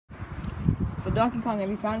So Donkey Kong, have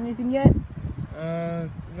you found anything yet?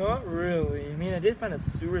 Not really. I mean, I did find a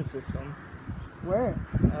sewer system. Where?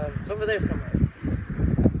 It's over there somewhere.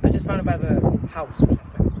 I just found it by the house or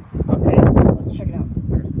something. Okay, let's check it out.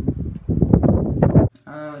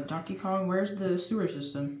 Donkey Kong, where's the sewer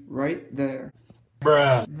system? Right there.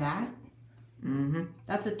 Bruh. That? Mm-hmm.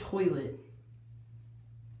 That's a toilet.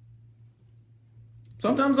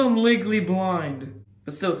 Sometimes I'm legally blind.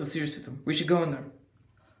 But still, it's a sewer system. We should go in there.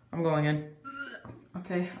 I'm going in.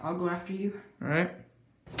 Okay, I'll go after you. Alright.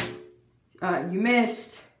 You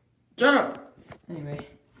missed. Shut up! Anyway.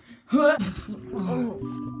 We're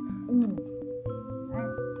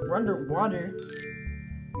underwater.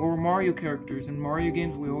 Well, we're Mario characters. In Mario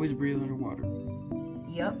games, we always breathe underwater.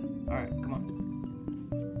 Yep. Alright, come on.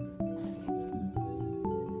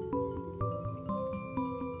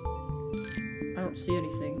 I don't see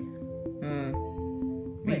anything.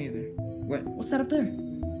 Me neither. What? What's that up there?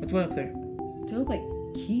 What's what up there? They look like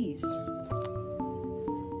keys.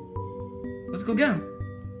 Let's go get them.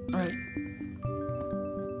 Alright.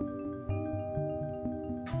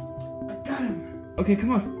 I got him. Okay,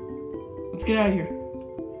 come on. Let's get out of here.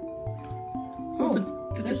 Oh,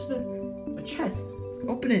 there's a chest.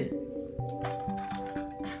 Open it.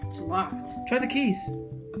 It's locked. Try the keys.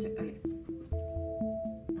 Okay.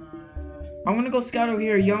 I'm gonna go scout over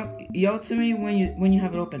here. Yell to me when you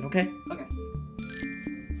have it open, okay? Okay.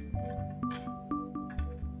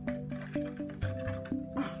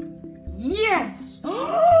 Yes!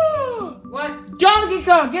 What? Donkey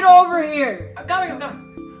Kong, get over here! I'm coming.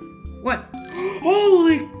 What?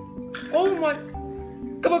 Holy! Oh my!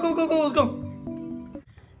 Come on, go, let's go!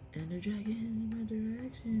 And the dragon in my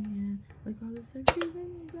direction, yeah. Like all the sexy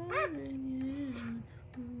things driving,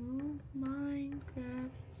 yeah. Oh,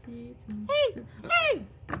 Minecraft season. Hey!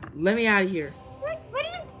 Let me out of here. What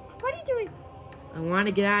are you doing? I want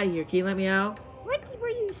to get out of here. Can you let me out? What were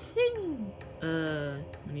you singing? None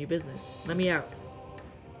of your business. Let me out.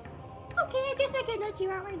 Okay, I guess I can let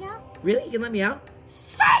you out right now. Really? You can let me out?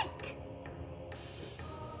 Psych!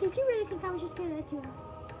 Did you really think I was just gonna let you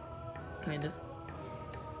out? Kind of.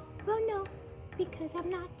 Well, no, because I'm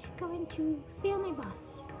not going to fail my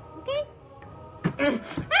boss. Okay?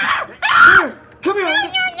 Come here!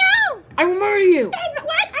 No! I will murder you! Stop it!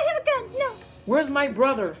 What? I have a gun! No! Where's my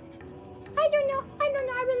brother? I don't know. I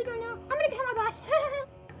really don't know. I'm gonna kill my boss.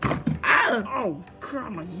 Ah! Oh,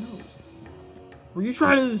 God, my nose. Were you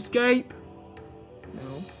trying to escape?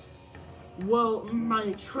 No. Well,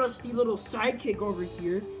 my trusty little sidekick over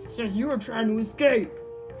here says you were trying to escape.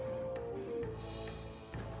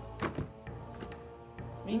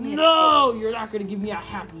 No, you're not gonna give me a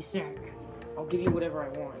happy sack. I'll give you whatever I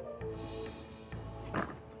want.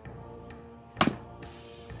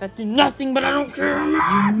 That did nothing, but I don't care.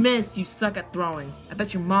 You missed. You suck at throwing. I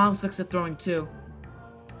bet your mom sucks at throwing too.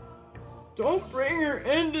 Don't bring her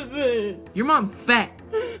into this. Your mom fat.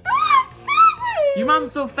 Your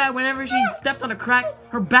mom's so fat whenever she steps on a crack,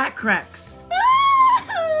 her back cracks. I'm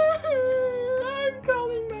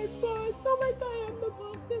calling my boss. Oh my God, I'm the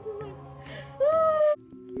boss. Never mind.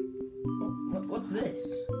 What's this?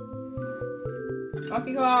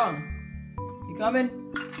 Donkey Kong, you coming?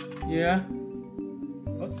 Yeah.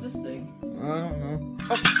 What's this thing? I don't know.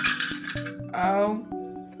 Oh. Ow.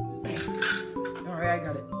 Alright, I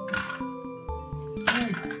got it.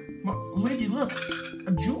 Hey, Luigi, look.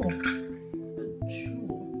 A jewel. A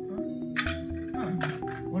jewel, huh?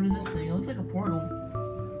 What is this thing? It looks like a portal.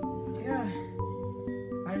 Yeah.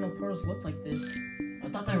 I didn't know portals looked like this. I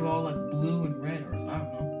thought they were all like blue and red or something. I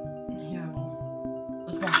don't know. Yeah, well,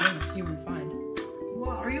 let's walk in and see what we find.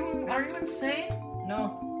 Well, are you insane?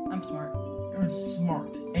 No, I'm smart. You're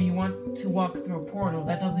smart. And you want to walk through a portal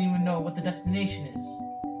that doesn't even know what the destination is.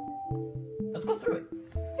 Let's go through it.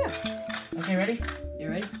 Yeah. Okay, ready? You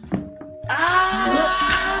ready?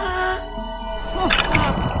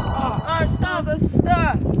 Stop! The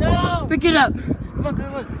stuff! No! Pick it up! Come on.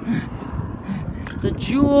 The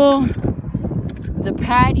jewel, the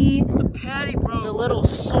patty, Bro. the little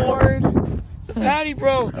sword, The patty,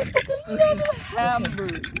 bro. the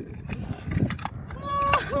hamburger.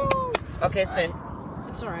 No! Okay, it's in.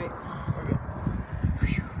 It's alright.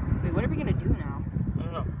 Wait, what are we gonna do now? I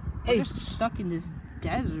don't know. We're just stuck in this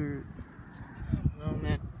desert. Oh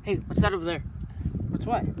man. Hey, what's that over there? What's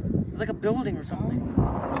what? It's like a building or something.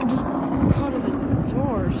 Just cut of the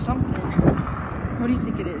door or something. What do you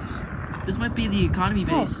think it is? This might be the economy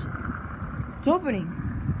base. It's opening.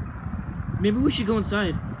 Maybe we should go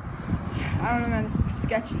inside. I don't know, man. This looks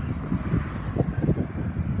sketchy.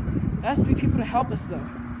 There has to be people to help us, though.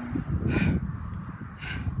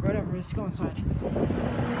 Whatever, let's go inside.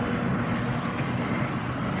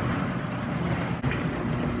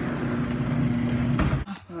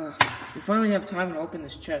 We finally have time to open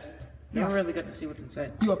this chest. We Yeah. never really got to see what's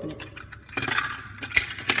inside. You open it.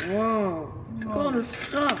 Whoa. Look at all this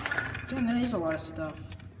stuff. Damn, that is a lot of stuff.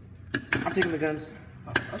 I'm taking the guns.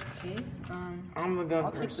 Okay. I'm the gun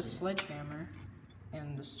I'll take the person. sledgehammer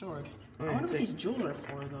and the sword. I Alright, wonder what take- these jewels are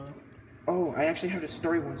for, though. Oh, I actually heard a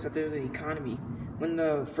story once that there's an economy. When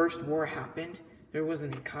the first war happened, there was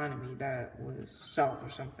an economy that was south or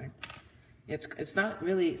something. It's not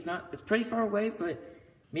really, it's pretty far away, but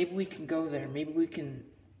maybe we can go there.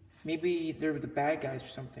 Maybe they're the bad guys or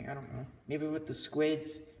something. I don't know. Maybe with the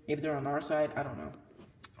squids. Maybe they're on our side. I don't know.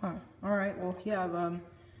 Huh. All right. Well, yeah.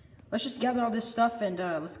 Let's just gather all this stuff and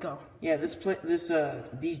let's go. Yeah,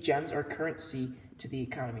 these gems are currency to the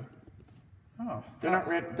economy. Oh. They're not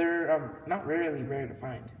rare. They're not rarely rare to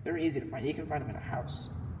find. They're easy to find. You can find them in a house.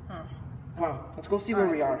 Huh. Come on, let's go see where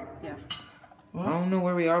we are. Yeah. I don't know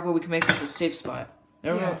where we are, but we can make this a safe spot.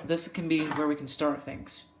 Yeah. This can be where we can start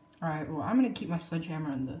things. All right. Well, I'm gonna keep my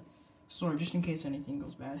sledgehammer and the sword just in case anything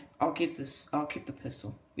goes bad. I'll keep the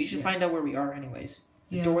pistol. We should find out where we are anyways.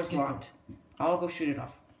 The Yeah, door's let's get locked. I'll go shoot it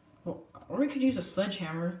off. Well, or we could use a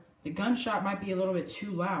sledgehammer. The gunshot might be a little bit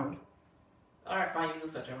too loud. Alright, fine, use the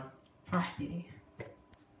sledgehammer. Alright.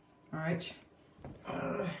 Alright.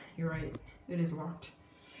 You're right. It is locked.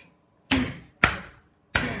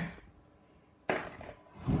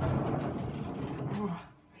 Oh,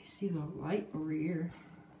 I see the light over here.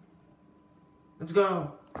 Let's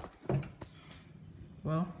go.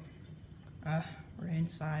 Well, we're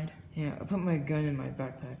inside. Yeah, I put my gun in my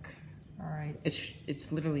backpack. Alright.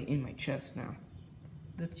 It's literally in my chest now.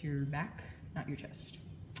 That's your back, not your chest.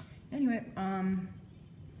 Anyway,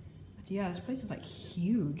 yeah, this place is like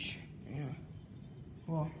huge. Yeah.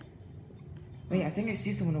 Well, Wait, I think I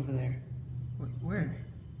see someone over there. where?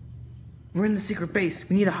 We're in the secret base.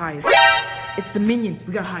 We need to hide. It's the minions.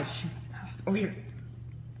 We gotta hide. Over here.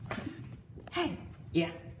 Hey,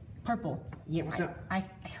 Yeah. Purple. Yeah, what's up? I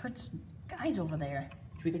heard some guys over there.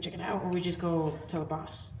 Should we go check it out, or we just go tell the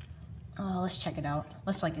boss? Let's check it out.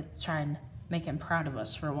 Let's try and make him proud of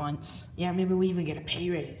us for once. Yeah, maybe we even get a pay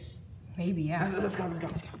raise. Maybe, yeah. Let's go.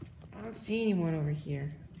 I don't see anyone over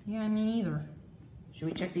here. Yeah, me neither. Should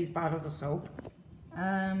we check these bottles of soap?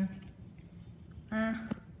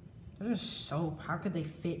 There's soap. How could they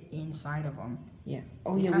fit inside of them? Yeah.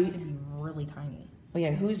 Oh They yeah, have to be really tiny. Oh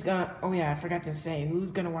yeah, I forgot to say,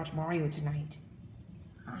 who's gonna watch Mario tonight?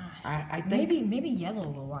 I think Maybe Yellow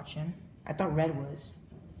will watch him. I thought Red was.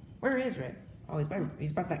 Where is Red? Oh,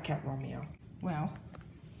 he's by that cat Romeo. Well,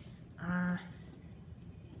 Come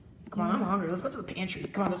on, I'm hungry. Let's go to the pantry.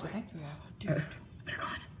 Come on this way. heck yeah. Dude, They're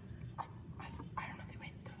gone. I don't know if they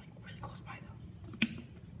went. They're like really close by though.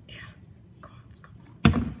 Yeah. Come on, let's go.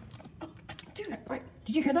 Oh, dude, wait,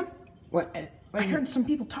 did you hear them? What? I heard some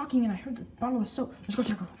people talking and I heard the bottle of soap. Let's go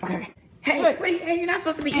check them. Okay. Hey, hey, you're not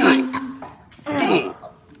supposed to be.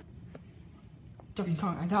 Donkey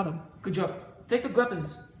Kong, I got him. Good job. Take the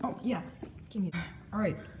weapons. Oh, yeah. Give me.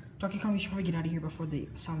 Alright. Donkey Kong, we should probably get out of here before they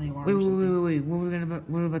sound the alarm or something. Wait.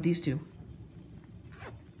 What about these two?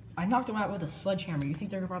 I knocked them out with a sledgehammer. You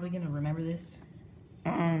think they're probably gonna remember this?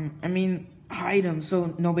 I mean, hide them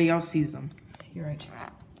so nobody else sees them. You're right.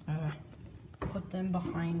 Put them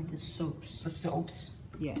behind the soaps. The soaps.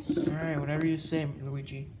 Yes. Alright, whatever you say,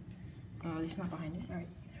 Luigi. It's not behind it. Alright.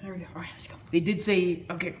 There we go. Alright, let's go. They did say,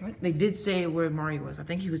 they did say where Mario was. I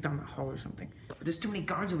think he was down the hall or something. But there's too many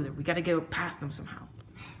guards over there. We gotta get past them somehow.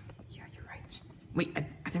 Yeah, you're right. Wait,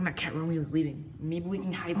 I think that cat Romeo is leaving. Maybe we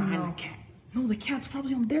can hide behind no. the cat. No, the cat's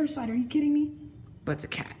probably on their side. Are you kidding me? But it's a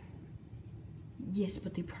cat. Yes,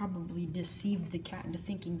 but they probably deceived the cat into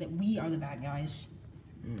thinking that we are the bad guys.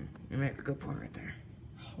 You make a good point right there.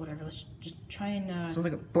 Whatever, let's just try and, Smells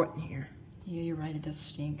like a butt in here. Yeah, you're right, it does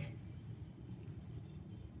stink.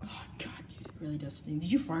 Oh, God, dude, it really does stink.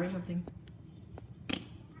 Did you fire something?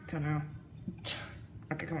 Don't know.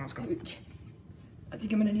 Okay, come on, let's go. I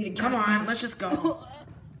think I'm gonna need a gas Come on, mask. let's just go.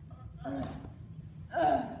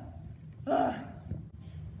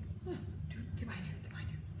 Dude, get behind here.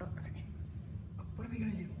 Oh, okay. What are we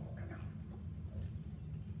gonna do? I don't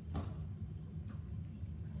know.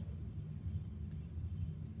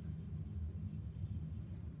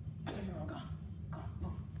 I think they're all gone.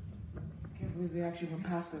 Go. I can't believe they actually went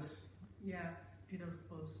past us. Yeah, dude, that was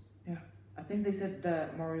close. Yeah. I think they said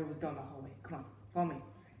that Mario was down the hallway. Come on, follow me.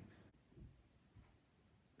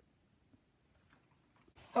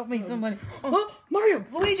 Help me, somebody. Oh, Mario!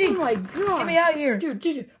 Luigi! Oh my God! Get me out of here!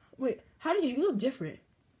 Dude, wait, how did you look different?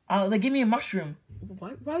 They gave me a mushroom.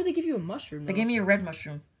 Why would they give you a mushroom? They gave me a red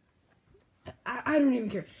mushroom. I don't even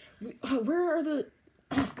care. Where are the...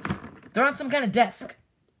 They're on some kind of desk.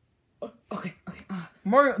 Okay.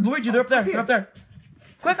 Mario, Luigi, they're up there. They're up there.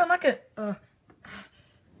 Quick, unlock it.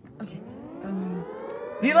 Okay.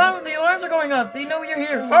 The alarms are going up. They know you're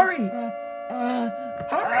here. Hurry. Hurry.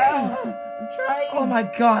 I'm trying. Oh my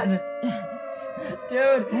god.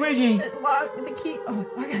 Dude. Luigi. The key. Oh,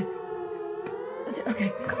 okay.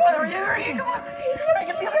 Okay. Come on, hurry. Come on.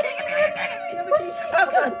 Get the other key. Oh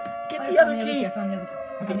god. Get the other key. I found the other key.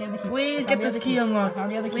 Please get this key unlocked.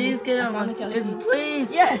 Please get it unlocked.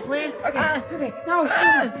 Please. Yes. Please. Okay. Okay. No.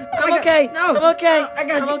 I'm okay. No. I'm okay. I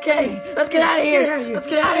got you. I'm okay. Let's get out of here. Let's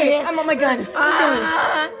get out of here. I'm on my gun.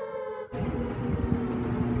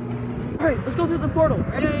 Alright, let's go through the portal.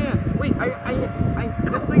 Yeah. Wait,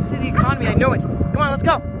 this leads to the economy. I know it. Come on, let's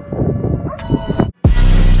go.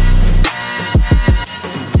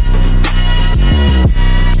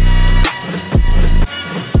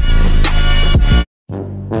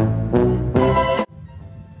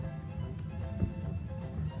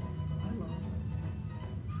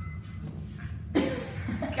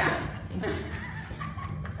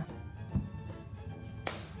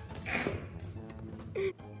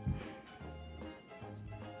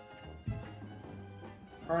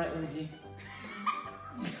 Alright, Luigi.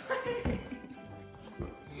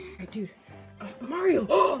 Hey, dude. Mario!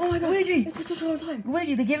 Oh my god! Luigi! It's been such a long time.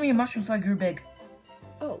 Luigi, they gave me a mushroom so I grew big.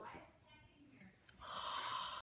 Oh.